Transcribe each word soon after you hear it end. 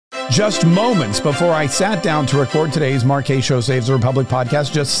Just moments before I sat down to record today's Marquez Show Saves the Republic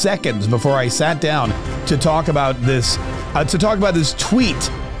podcast, just seconds before I sat down to talk about this tweet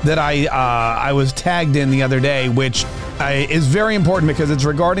that I was tagged in the other day, which is very important because it's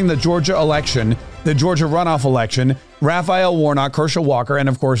regarding the Georgia election, the Georgia runoff election, Raphael Warnock, Herschel Walker, and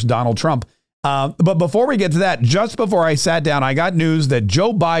of course, Donald Trump. But before we get to that, just before I sat down, I got news that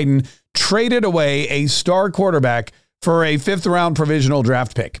Joe Biden traded away a star quarterback for a 5th round provisional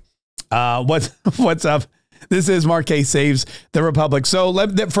draft pick. What's up? This is Marquez Saves the Republic. So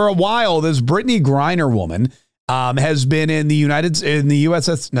for a while, this Brittany Griner woman has been in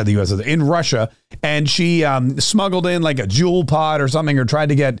Russia, and she smuggled in like a jewel pod or something, or tried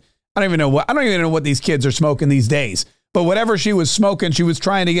to get, I don't even know what these kids are smoking these days, but whatever she was smoking, she was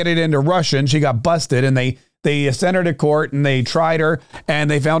trying to get it into Russia, and she got busted, and they sent her to court, and they tried her, and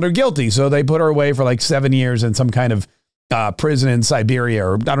they found her guilty. So they put her away for like 7 years in some kind of prison in Siberia,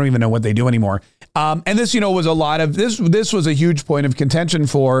 or I don't even know what they do anymore. And this, was a lot of this was a huge point of contention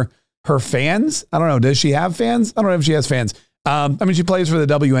for her fans. I don't know. Does she have fans? I don't know if she has fans. She plays for the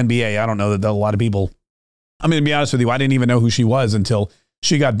WNBA. I don't know that a lot of people, to be honest with you, I didn't even know who she was until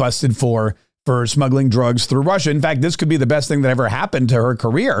she got busted for smuggling drugs through Russia. In fact, this could be the best thing that ever happened to her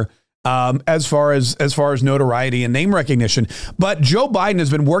career, as far as notoriety and name recognition. But Joe Biden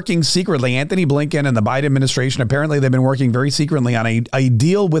has been working secretly. Anthony Blinken and the Biden administration, apparently they've been working very secretly on a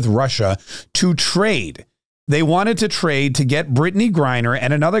deal with Russia to trade. They wanted to trade to get Brittany Griner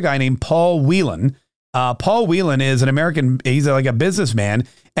and another guy named Paul Whelan. Paul Whelan is an American. He's like a businessman,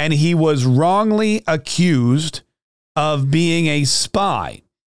 and he was wrongly accused of being a spy.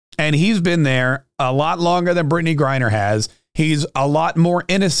 And he's been there a lot longer than Brittany Griner has. He's a lot more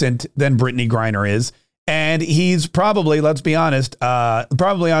innocent than Brittany Griner is. And he's probably, let's be honest, a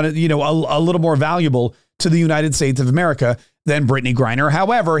little more valuable to the United States of America than Brittany Griner.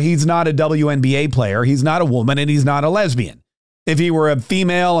 However, he's not a WNBA player. He's not a woman, and he's not a lesbian. If he were a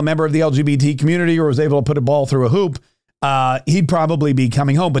female, a member of the LGBT community, or was able to put a ball through a hoop, he'd probably be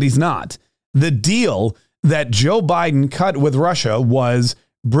coming home, but he's not. The deal that Joe Biden cut with Russia was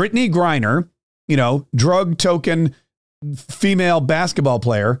Brittany Griner, drug token female basketball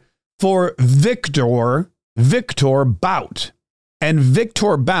player, for Victor Bout. And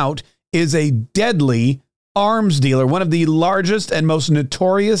Victor Bout is a deadly arms dealer, one of the largest and most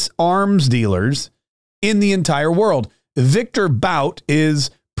notorious arms dealers in the entire world. Victor Bout is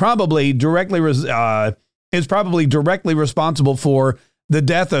probably directly responsible for the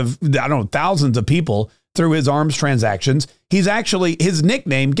death of, thousands of people through his arms transactions. He's actually, his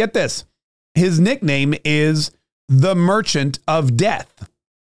nickname, get this, his nickname is the Merchant of Death.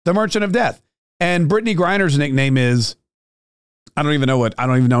 The Merchant of Death. And Brittany Griner's nickname is, I'm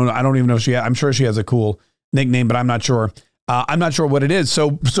sure she has a cool nickname, but I'm not sure. I'm not sure what it is. So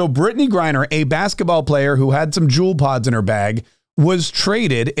Brittany Griner, a basketball player who had some jewel pods in her bag, was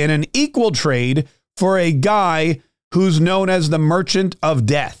traded in an equal trade for a guy who's known as the Merchant of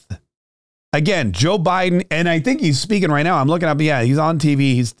Death. Again, Joe Biden, and I think he's speaking right now. I'm looking up. Yeah, he's on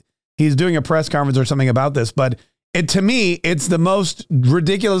TV. He's doing a press conference or something about this, but to me, it's the most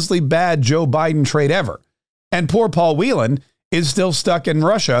ridiculously bad Joe Biden trade ever. And poor Paul Whelan is still stuck in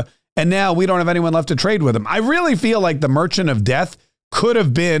Russia, and now we don't have anyone left to trade with him. I really feel like the Merchant of Death could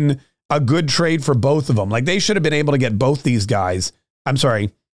have been a good trade for both of them. Like, they should have been able to get both these guys. I'm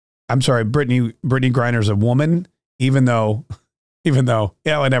sorry, Brittany Griner's a woman, even though,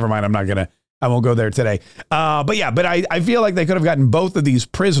 well, never mind. I won't go there today. But I feel like they could have gotten both of these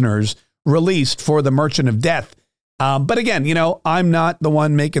prisoners released for the Merchant of Death. But again, I'm not the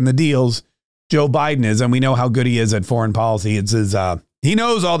one making the deals. Joe Biden is, and we know how good he is at foreign policy. It's his, he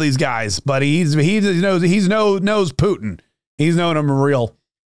knows all these guys, but he knows Putin. He's known him a real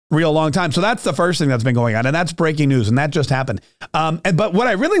long time. So that's the first thing that's been going on, and that's breaking news, and that just happened. But what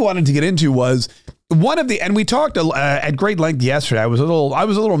I really wanted to get into was and we talked at great length yesterday. I was a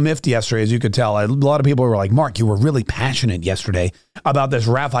little miffed yesterday, as you could tell. A lot of people were like, "Mark, you were really passionate yesterday about this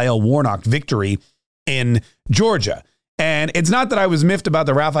Raphael Warnock victory in Georgia." And it's not that I was miffed about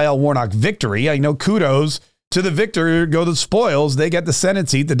the Raphael Warnock victory. I know, kudos to the victor, go the spoils. They get the Senate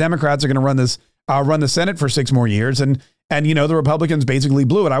seat. The Democrats are going to run the Senate for 6 more years. And the Republicans basically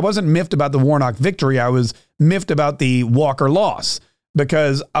blew it. I wasn't miffed about the Warnock victory. I was miffed about the Walker loss,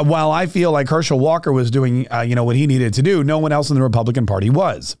 because while I feel like Herschel Walker was doing, what he needed to do, no one else in the Republican Party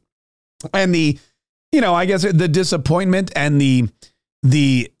was. And I guess the disappointment and the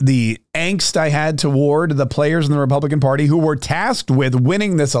angst I had toward the players in the Republican Party who were tasked with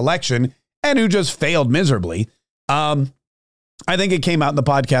winning this election and who just failed miserably. I think it came out in the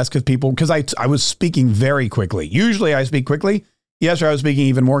podcast because I was speaking very quickly. Usually I speak quickly. Yesterday I was speaking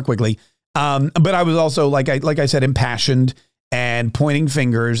even more quickly. But I was also, like I said, impassioned and pointing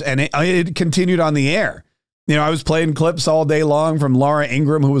fingers, and it continued on the air. You know, I was playing clips all day long from Laura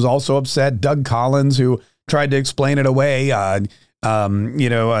Ingraham, who was also upset, Doug Collins, who tried to explain it away, Newt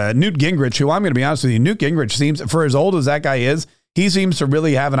Gingrich, who I'm going to be honest with you, Newt Gingrich seems, for as old as that guy is, he seems to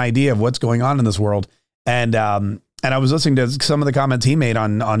really have an idea of what's going on in this world. And I was listening to some of the comments he made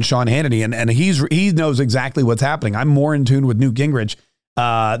on Sean Hannity, and he knows exactly what's happening. I'm more in tune with Newt Gingrich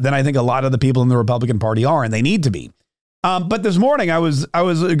than I think a lot of the people in the Republican Party are, and they need to be. But this morning I was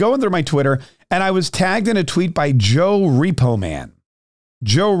going through my Twitter, and I was tagged in a tweet by Joe Repo Man.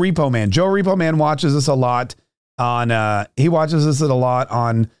 Joe Repo Man watches this a lot on,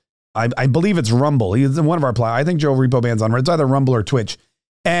 I believe it's Rumble. He's in one of our I think Joe Repo Man's on, it's either Rumble or Twitch.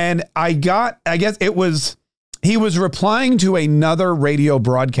 And he was replying to another radio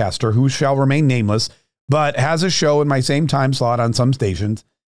broadcaster who shall remain nameless, but has a show in my same time slot on some stations.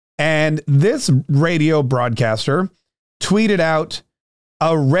 And this radio broadcaster tweeted out,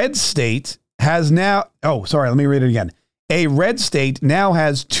 a red state has now, let me read it again. A red state now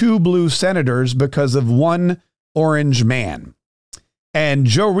has 2 blue senators because of 1 orange man. And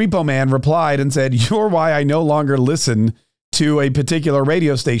Joe Repo Man replied and said, you're why I no longer listen to a particular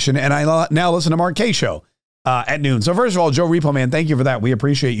radio station, and I now listen to Mark Kaye Show at noon. So first of all, Joe Repo Man, thank you for that. We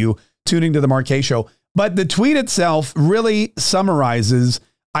appreciate you tuning to the Mark Kaye Show. But the tweet itself really summarizes,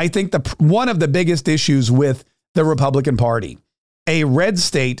 I think, one of the biggest issues with the Republican Party. A red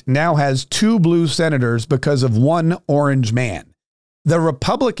state now has 2 blue senators because of 1 orange man. The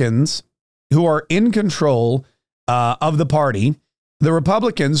Republicans who are in control of the party, the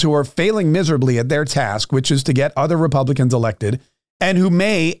Republicans who are failing miserably at their task, which is to get other Republicans elected, and who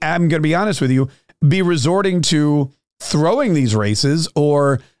may, I'm going to be honest with you, be resorting to throwing these races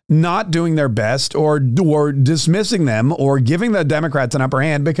or not doing their best or dismissing them or giving the Democrats an upper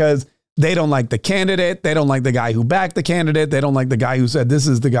hand because they don't like the candidate. They don't like the guy who backed the candidate. They don't like the guy who said this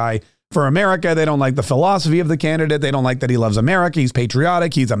is the guy for America. They don't like the philosophy of the candidate. They don't like that he loves America. He's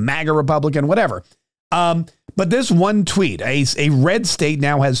patriotic. He's a MAGA Republican, whatever. But this one tweet, a red state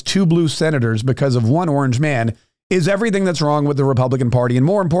now has 2 blue senators because of 1 orange man, is everything that's wrong with the Republican Party. And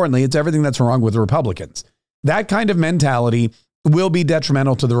more importantly, it's everything that's wrong with the Republicans. That kind of mentality will be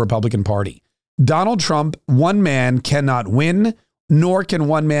detrimental to the Republican Party. Donald Trump, one man cannot win, nor can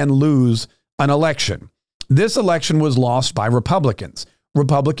one man lose an election. This election was lost by Republicans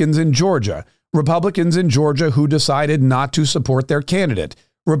in Georgia who decided not to support their candidate,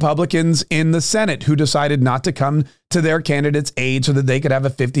 Republicans in the Senate who decided not to come to their candidate's aid so that they could have a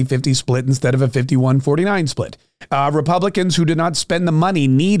 50-50 split instead of a 51-49 split. Republicans who did not spend the money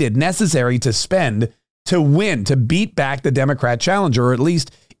necessary to spend to win, to beat back the Democrat challenger, or at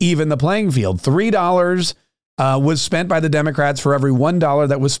least even the playing field. $3 was spent by the Democrats for every $1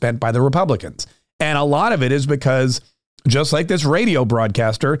 that was spent by the Republicans. And a lot of it is because, just like this radio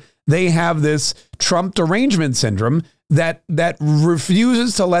broadcaster, they have this Trump derangement syndrome that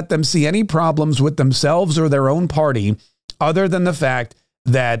refuses to let them see any problems with themselves or their own party other than the fact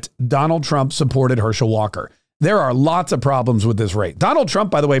that Donald Trump supported Herschel Walker. There are lots of problems with this race. Donald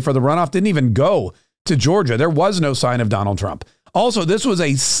Trump, by the way, for the runoff, didn't even go to Georgia. There was no sign of Donald Trump. Also, this was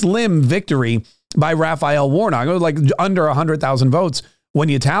a slim victory by Raphael Warnock. It was like under 100,000 votes when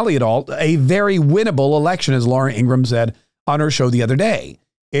you tally it all. A very winnable election, as Laura Ingraham said on her show the other day.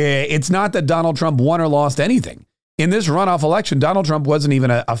 It's not that Donald Trump won or lost anything. In this runoff election, Donald Trump wasn't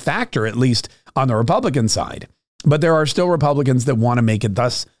even a factor, at least on the Republican side. But there are still Republicans that want to make it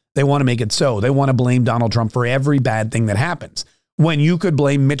thus. They want to make it so. They want to blame Donald Trump for every bad thing that happens, when you could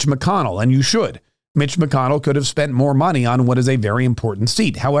blame Mitch McConnell, and you should. Mitch McConnell could have spent more money on what is a very important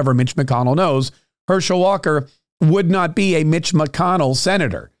seat. However, Mitch McConnell knows Herschel Walker would not be a Mitch McConnell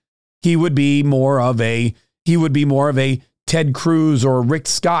senator. He would be more of a Ted Cruz or Rick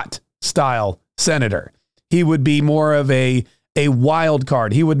Scott style senator. He would be more of a wild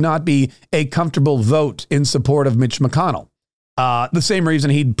card. He would not be a comfortable vote in support of Mitch McConnell. The same reason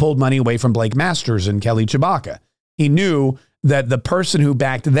he'd pulled money away from Blake Masters and Kelly Chewbacca. He knew that the person who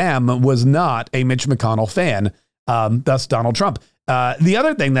backed them was not a Mitch McConnell fan, thus Donald Trump. The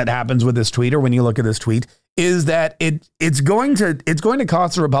other thing that happens with this tweet, or when you look at this tweet, is that it's going to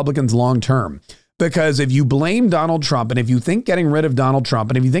cost the Republicans long term. Because if you blame Donald Trump, and if you think getting rid of Donald Trump,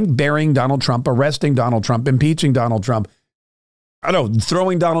 and if you think burying Donald Trump, arresting Donald Trump, impeaching Donald Trump,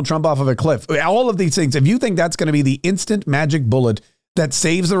 throwing Donald Trump off of a cliff, all of these things, if you think that's going to be the instant magic bullet that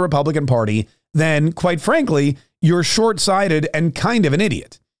saves the Republican Party, then quite frankly, you're short-sighted and kind of an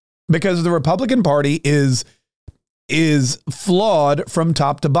idiot. Because the Republican Party is flawed from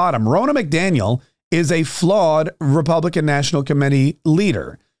top to bottom. Ronna McDaniel is a flawed Republican National Committee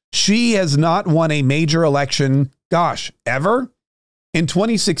leader. She has not won a major election, ever. In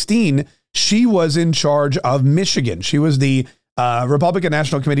 2016, she was in charge of Michigan. She was the Republican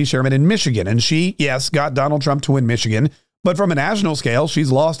National Committee chairman in Michigan. And she, yes, got Donald Trump to win Michigan. But from a national scale,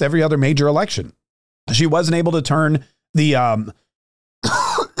 she's lost every other major election. She wasn't able to turn the,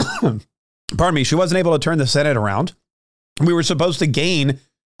 she wasn't able to turn the Senate around. We were supposed to gain,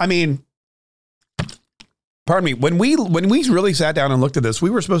 when we really sat down and looked at this, we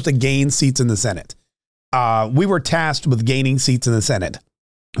were supposed to gain seats in the Senate. We were tasked with gaining seats in the Senate.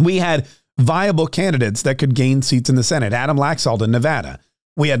 We had viable candidates that could gain seats in the Senate. Adam Laxalt in Nevada.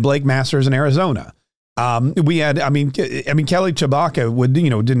 We had Blake Masters in Arizona. We had, Kelly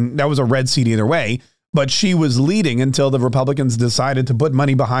Tshibaka that was a red seat either way, but she was leading until the Republicans decided to put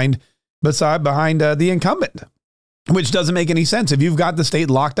money behind the incumbent, which doesn't make any sense. If you've got the state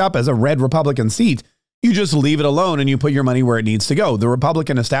locked up as a red Republican seat, you just leave it alone and you put your money where it needs to go. The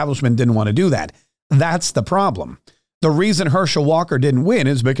Republican establishment didn't want to do that. That's the problem. The reason Herschel Walker didn't win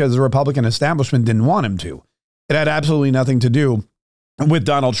is because the Republican establishment didn't want him to. It had absolutely nothing to do with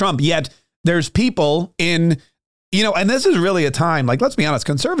Donald Trump. Yet there's people and this is really a time, let's be honest,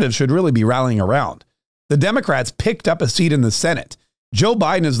 conservatives should really be rallying around. The Democrats picked up a seat in the Senate. Joe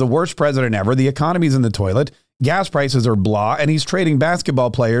Biden is the worst president ever. The economy's in the toilet. Gas prices are blah, and he's trading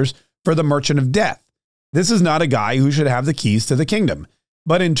basketball players for the merchant of death. This is not a guy who should have the keys to the kingdom.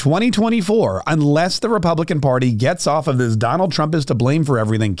 But in 2024, unless the Republican Party gets off of this Donald Trump is to blame for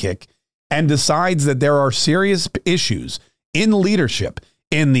everything kick and decides that there are serious issues in leadership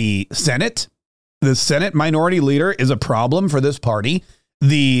in the Senate minority leader is a problem for this party.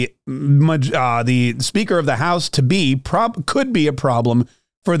 The Speaker of the House could be a problem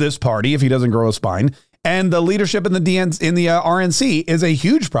for this party if he doesn't grow a spine. And the leadership in the RNC is a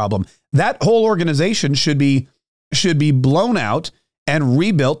huge problem. That whole organization should be blown out and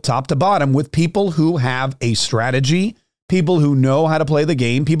rebuilt top to bottom with people who have a strategy, people who know how to play the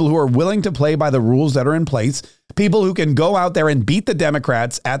game, people who are willing to play by the rules that are in place, people who can go out there and beat the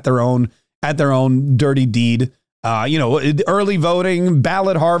Democrats at their own dirty deed. Early voting,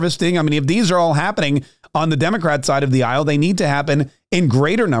 ballot harvesting. If these are all happening on the Democrat side of the aisle, they need to happen in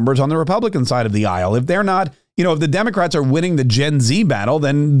greater numbers on the Republican side of the aisle. If they're not, if the Democrats are winning the Gen Z battle,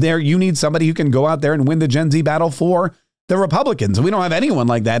 then you need somebody who can go out there and win the Gen Z battle for the Republicans. We don't have anyone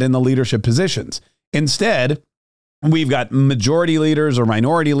like that in the leadership positions. Instead, we've got majority leaders or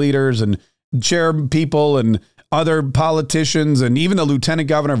minority leaders and chair people and other politicians and even the lieutenant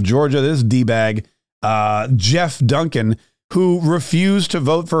governor of Georgia, this D-bag, Jeff Duncan, who refused to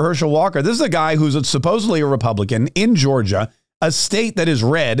vote for Herschel Walker. This is a guy who's supposedly a Republican in Georgia, a state that is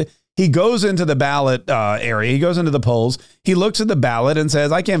red. He goes into the ballot area. He goes into the polls. He looks at the ballot and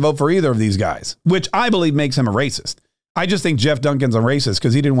says, I can't vote for either of these guys, which I believe makes him a racist. I just think Jeff Duncan's a racist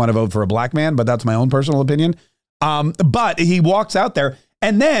because he didn't want to vote for a black man, but that's my own personal opinion. But he walks out there.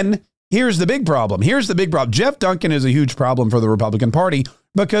 And then here's the big problem. Jeff Duncan is a huge problem for the Republican Party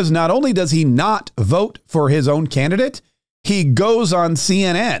because not only does he not vote for his own candidate, he goes on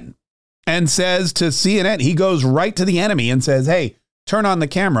CNN and says to CNN, he goes right to the enemy and says, hey, turn on the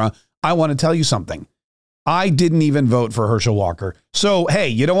camera. I want to tell you something. I didn't even vote for Herschel Walker. So, hey,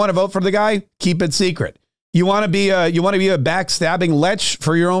 you don't want to vote for the guy? Keep it secret. You want to be a backstabbing lech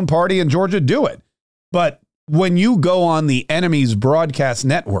for your own party in Georgia? Do it. But when you go on the enemy's broadcast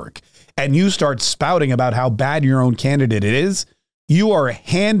network and you start spouting about how bad your own candidate is, you are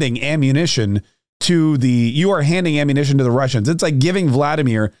handing ammunition to the Russians. It's like giving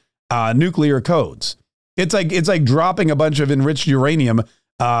Vladimir nuclear codes. It's like dropping a bunch of enriched uranium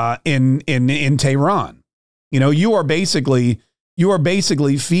in Tehran. You are basically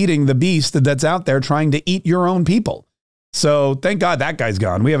feeding the beast that's out there trying to eat your own people. So thank God that guy's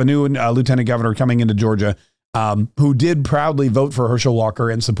gone. We have a new lieutenant governor coming into Georgia who did proudly vote for Herschel Walker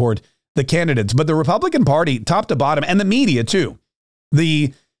and support the candidates. But the Republican Party, top to bottom, and the media too,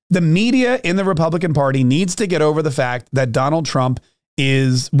 the media in the Republican Party needs to get over the fact that Donald Trump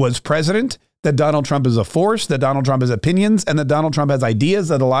was president, that Donald Trump is a force, that Donald Trump has opinions, and that Donald Trump has ideas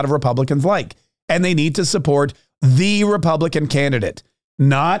that a lot of Republicans like. And they need to support the Republican candidate,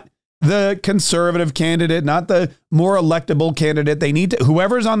 not the conservative candidate, not the more electable candidate. They need to,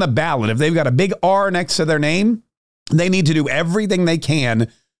 whoever's on the ballot, if they've got a big R next to their name, they need to do everything they can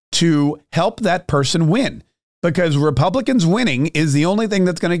to help that person win, because Republicans winning is the only thing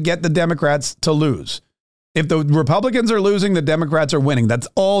that's going to get the Democrats to lose. If the Republicans are losing, the Democrats are winning. That's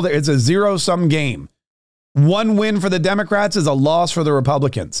all there. It's a zero-sum game. One win for the Democrats is a loss for the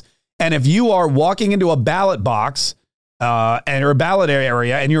Republicans. And if you are walking into a ballot box and or a ballot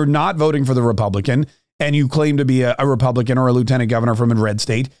area, and you're not voting for the Republican, and you claim to be a Republican or a lieutenant governor from a red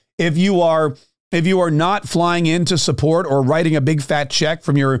state, if you are not flying in to support or writing a big fat check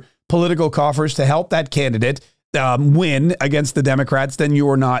from your political coffers to help that candidate win against the Democrats, then you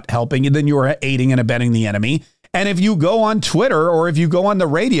are not helping. Then you are aiding and abetting the enemy. And if you go on Twitter or if you go on the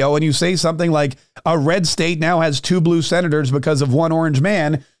radio and you say something like a red state now has 2 blue senators because of 1 orange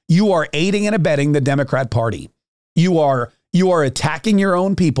man, you are aiding and abetting the Democrat Party. You are attacking your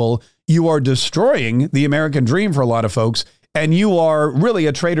own people. You are destroying the American dream for a lot of folks. And you are really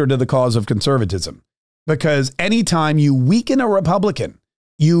a traitor to the cause of conservatism, because anytime you weaken a Republican,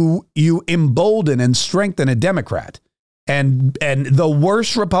 you embolden and strengthen a Democrat. And the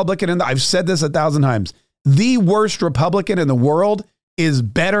worst Republican, I've said this 1,000 times, the worst Republican in the world is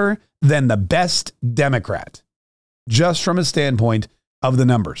better than the best Democrat, just from a standpoint of the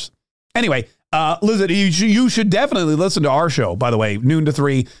numbers. Anyway, listen, you should definitely listen to our show, by the way, noon to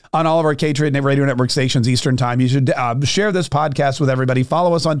 3 on all of our K-Trade Radio Network stations Eastern time. You should share this podcast with everybody.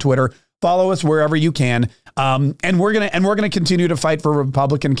 Follow us on Twitter. Follow us wherever you can. And we're gonna continue to fight for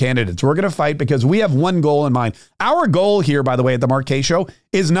Republican candidates. We're gonna fight because we have one goal in mind. Our goal here, by the way, at the Mark Kaye Show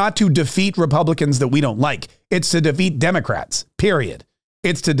is not to defeat Republicans that we don't like. It's to defeat Democrats, period.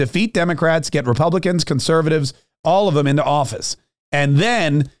 It's to defeat Democrats, get Republicans, conservatives, all of them into office. And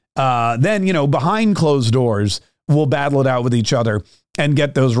then, behind closed doors, we'll battle it out with each other and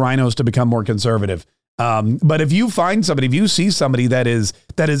get those rhinos to become more conservative. But if you find somebody, if you see somebody that is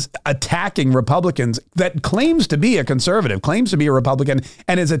attacking Republicans, that claims to be a conservative, claims to be a Republican,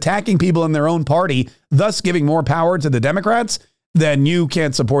 and is attacking people in their own party, thus giving more power to the Democrats, then you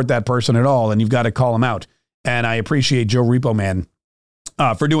can't support that person at all. And you've got to call them out. And I appreciate Joe Repo Man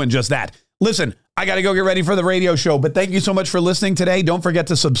for doing just that. Listen, I got to go get ready for the radio show, but thank you so much for listening today. Don't forget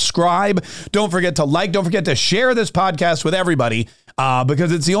to subscribe. Don't forget to like. Don't forget to share this podcast with everybody,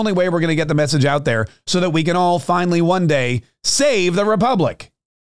 because it's the only way we're going to get the message out there so that we can all finally one day save the Republic.